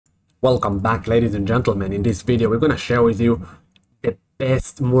Welcome back, ladies and gentlemen. In this video, we're going to share with you the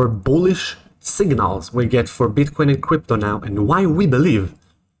best, more bullish signals we get for Bitcoin and crypto now, and why we believe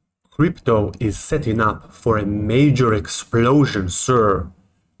crypto is setting up for a major explosion, sir.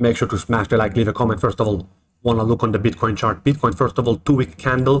 Make sure to smash the like, leave a comment. First of all, want to look on the Bitcoin chart. Bitcoin, first of all, 2-week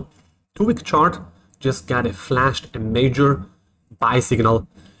candle, 2-week chart just got flashed a major buy signal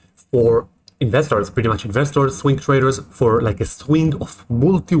for investors, pretty much investors, swing traders, for like a swing of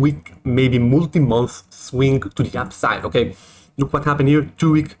multi-week, maybe multi-month swing to the upside. Okay, look what happened here.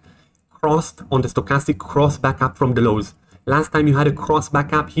 2-week crossed on the stochastic, cross back up from the lows. Last time you had a cross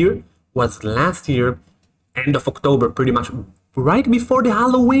back up here was last year, end of October, pretty much right before the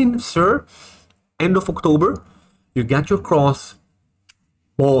Halloween, sir. End of October, you got your cross,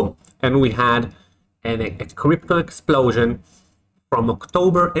 boom, and we had a crypto explosion from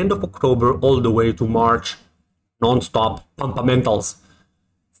October, end of October, all the way to March, non-stop fundamentals,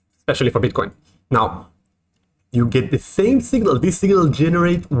 especially for Bitcoin. Now, you get the same signal. This signal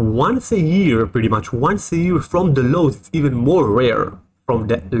generates once a year, pretty much once a year from the lows. It's even more rare from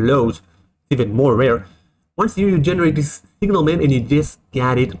the lows, even more rare. Once a year, you generate this signal, man, and you just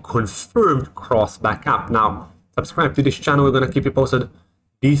got it confirmed cross back up. Now, subscribe to this channel. We're going to keep you posted.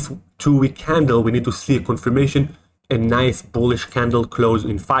 This 2-week candle, we need to see a confirmation. A nice bullish candle close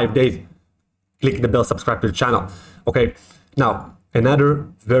in 5 days. Click the bell, subscribe to the channel. Okay, now another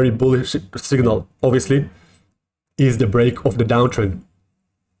very bullish signal, obviously, is the break of the downtrend.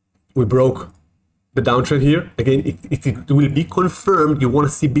 We broke the downtrend here. Again, it will be confirmed. You want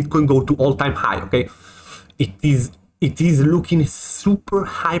to see Bitcoin go to all-time high. Okay, it is looking super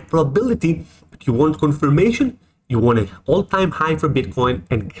high probability, but you want confirmation. You want an all-time high for Bitcoin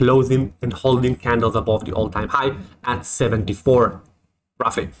and closing and holding candles above the all-time high at 74,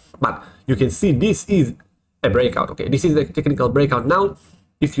 roughly. But you can see this is a breakout, okay? This is a technical breakout. Now,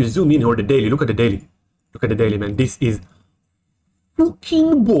 if you zoom in or the daily, look at the daily. Look at the daily, man. This is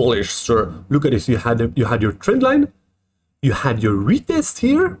fucking bullish, sir. Look at this. You had your trend line. You had your retest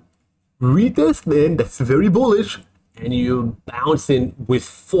here. Retest, man. That's very bullish. And you bouncing with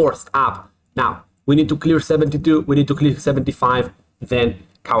force up. Now, we need to clear 72, we need to clear 75, then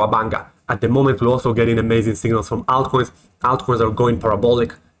Kawabanga. At the moment, we're also getting amazing signals from altcoins. Altcoins are going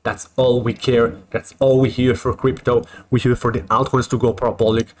parabolic. That's all we care. That's all we here for crypto. We're here for the altcoins to go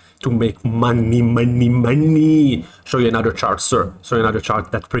parabolic, to make money, money, money. Show you another chart, sir. Show you another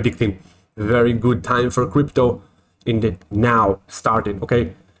chart that's predicting very good time for crypto in the now starting,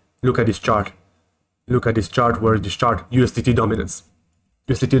 okay? Look at this chart. Look at this chart. Where is this chart? USDT dominance.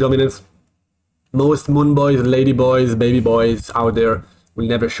 USDT dominance. Most moon boys, lady boys, baby boys out there will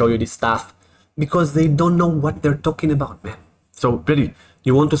never show you this stuff because they don't know what they're talking about, man. So really,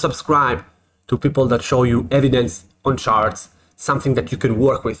 you want to subscribe to people that show you evidence on charts, something that you can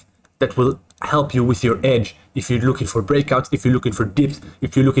work with, that will help you with your edge. If you're looking for breakouts, if you're looking for dips,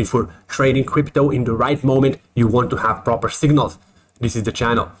 if you're looking for trading crypto in the right moment, you want to have proper signals. This is the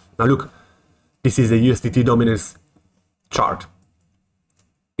channel. Now look, this is a USDT dominance chart.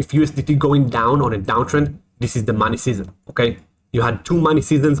 If USDT going down on a downtrend, this is the money season, okay? You had 2 money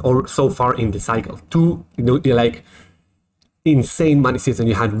seasons or so far in the cycle. 2, like insane money season.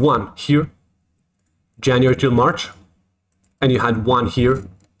 You had one here, January till March, and you had one here,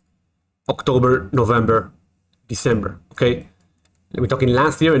 October, November, December, okay? We're talking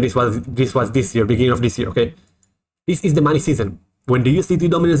last year, and this was this year, beginning of this year, okay? This is the money season. When the USDT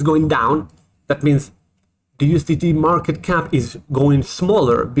dominance is going down, that means the USDT market cap is going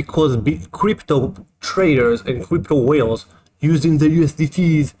smaller because crypto traders and crypto whales using the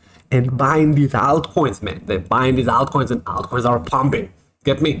USDTs and buying these altcoins, man. They're buying these altcoins and altcoins are pumping.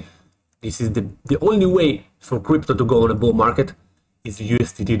 Get me? This is the only way for crypto to go on a bull market is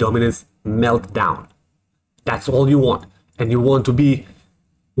USDT dominance melt down. That's all you want. And you want to be,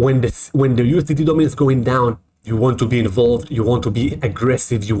 when the USDT dominance is going down, you want to be involved, you want to be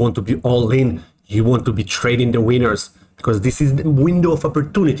aggressive, you want to be all in. You want to be trading the winners because this is the window of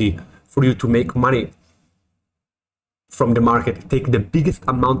opportunity for you to make money from the market. Take the biggest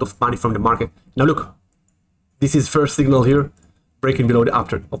amount of money from the market. Now look, this is first signal here, breaking below the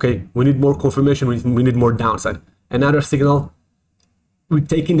uptrend. Okay, we need more confirmation. We need more downside. Another signal, we're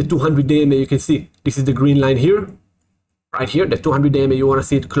taking the 200-day MA. You can see this is the green line here, right here, the 200-day MA. You want to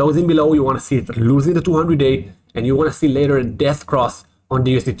see it closing below. You want to see it losing the 200-day, and you want to see later a death cross on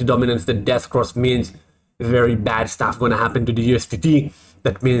the USDT dominance. The death cross means very bad stuff going to happen to the USDT.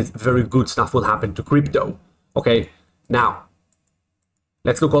 That means very good stuff will happen to crypto. Okay, now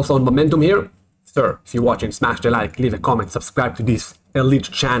let's look also on momentum here. Sir, if you're watching, smash the like, leave a comment, subscribe to this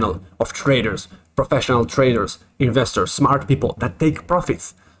elite channel of traders, professional traders, investors, smart people that take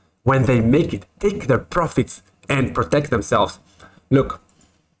profits. when they make it, take their profits and protect themselves. Look,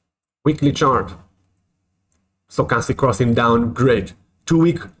 weekly chart, stochastic crossing down, great. 2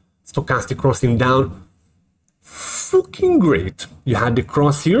 week stochastic crossing down, fucking great. You had the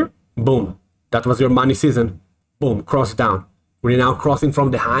cross here, boom, that was your money season, boom, cross down. We're now crossing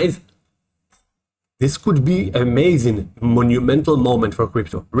from the highs. This could be amazing, monumental moment for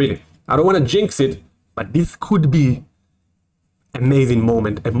crypto, really. I don't want to jinx it, but this could be amazing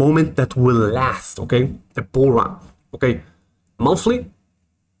moment, a moment that will last, okay? A bull run, okay? Monthly,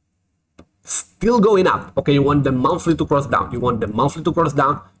 still going up, okay? You want the monthly to cross down. You want the monthly to cross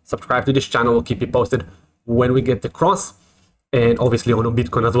down. Subscribe to this channel. We'll keep you posted when we get the cross. And obviously on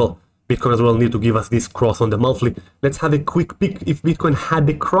Bitcoin as well. Bitcoin as well need to give us this cross on the monthly. Let's have a quick peek if Bitcoin had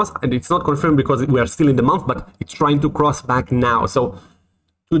the cross, and it's not confirmed because we are still in the month, but it's trying to cross back now. So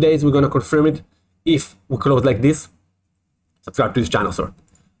 2 days we're gonna confirm it. If we close like this, subscribe to this channel, sir.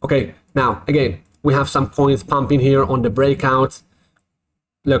 Okay, now again, we have some coins pumping here on the breakouts.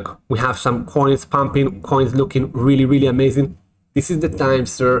 Look, we have some coins pumping, coins looking really, really amazing. This is the time,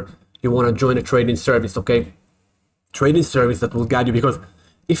 sir, you want to join a trading service, okay? Trading service that will guide you, because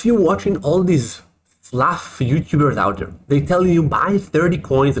if you're watching all these fluff YouTubers out there, they tell you buy 30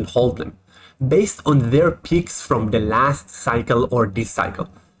 coins and hold them based on their picks from the last cycle or this cycle.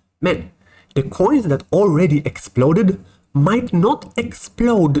 Man, the coins that already exploded might not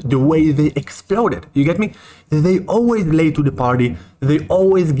explode the way they exploded. You get me? They always late to the party. They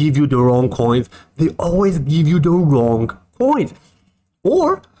always give you the wrong coins. They always give you the wrong coins.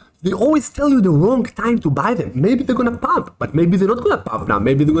 Or they always tell you the wrong time to buy them. Maybe they're gonna pump, but maybe they're not gonna pump now.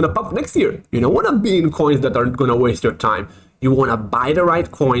 Maybe they're gonna pump next year. You don't wanna be in coins that aren't gonna waste your time. You wanna buy the right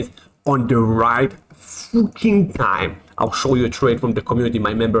coins on the right fucking time. I'll show you a trade from the community.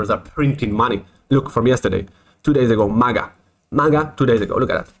 My members are printing money. Look, from yesterday. 2 days ago, MAGA 2 days ago.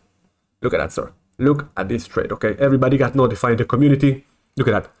 Look at that. Look at that, sir. Look at this trade, okay? Everybody got notified in the community. Look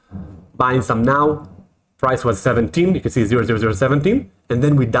at that. Buying some now. Price was 17. You can see 00017. And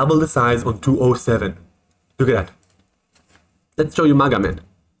then we double the size on 207. Look at that. Let's show you MAGA, man.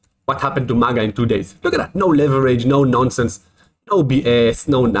 What happened to MAGA in 2 days? Look at that. No leverage, no nonsense, no BS,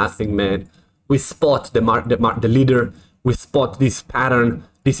 no nothing, man. We spot the leader. We spot this pattern.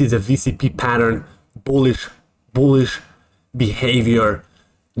 This is a VCP pattern. Bullish behavior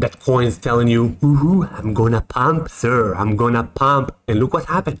that coin's telling you, ooh, I'm gonna pump, sir, I'm gonna pump. And look what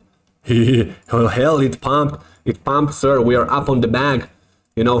happened. Oh hell, it pumped, sir. We are up on the bag,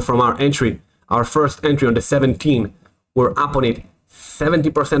 you know, from our entry, our first entry on the 17, we're up on it,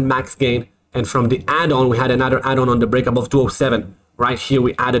 70% max gain. And from the add-on, we had another add-on on the break above 207. Right here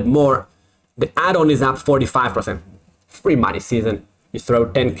we added more. The add-on is up 45%. Free money season. You throw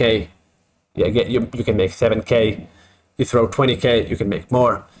 10k, you can make 7k. You throw 20k, you can make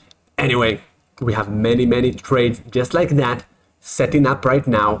more. Anyway, we have many trades just like that setting up right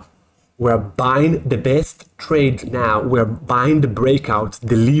now. We're buying the best trades now. We're buying the breakouts,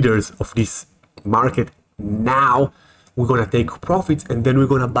 the leaders of this market now. We're gonna take profits, and then we're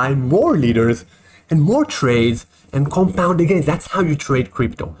gonna buy more leaders and more trades and compound again. That's how you trade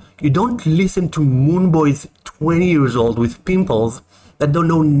crypto. You don't listen to moon boys 20 years old with pimples that don't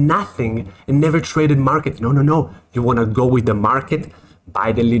know nothing and never traded market. No. You want to go with the market,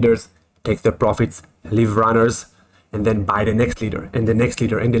 buy the leaders, take the profits, leave runners, and then buy the next leader, and the next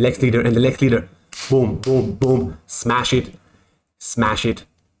leader, and the next leader, and the next leader. Boom, boom, boom. Smash it,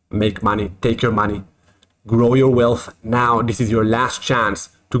 make money, take your money, grow your wealth. Now, this is your last chance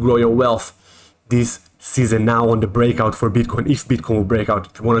to grow your wealth this season now on the breakout for Bitcoin, if Bitcoin will break out.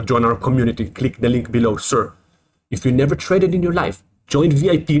 If you want to join our community, click the link below, sir. If you never traded in your life, join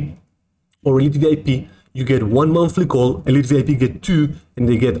VIP or Elite VIP. You get 1 monthly call. Elite VIP get 2, and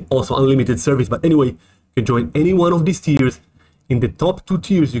they get also unlimited service. But anyway, you can join any one of these tiers. In the top 2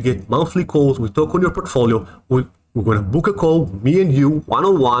 tiers, you get monthly calls. We talk on your portfolio. We're going to book a call, me and you,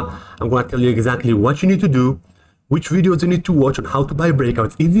 one-on-one. I'm going to tell you exactly what you need to do, which videos you need to watch on how to buy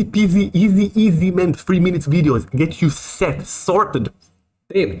breakouts. Easy peasy, easy, man. 3 minutes videos. Get you set, sorted.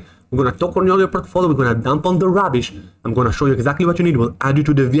 Then we're going to talk on your portfolio. We're going to dump on the rubbish. I'm going to show you exactly what you need. We'll add you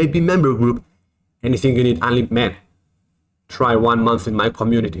to the VIP member group. Anything you need, only, man, try 1 month in my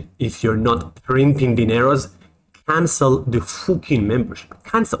community. If you're not printing dineros, cancel the fucking membership.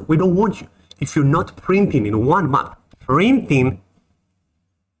 Cancel. We don't want you. If you're not printing in 1 month,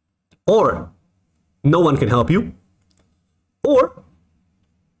 or no one can help you, or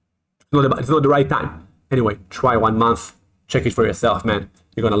it's not the right time. Anyway, try 1 month. Check it for yourself, man.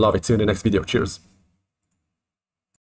 You're gonna love it. See you in the next video. Cheers.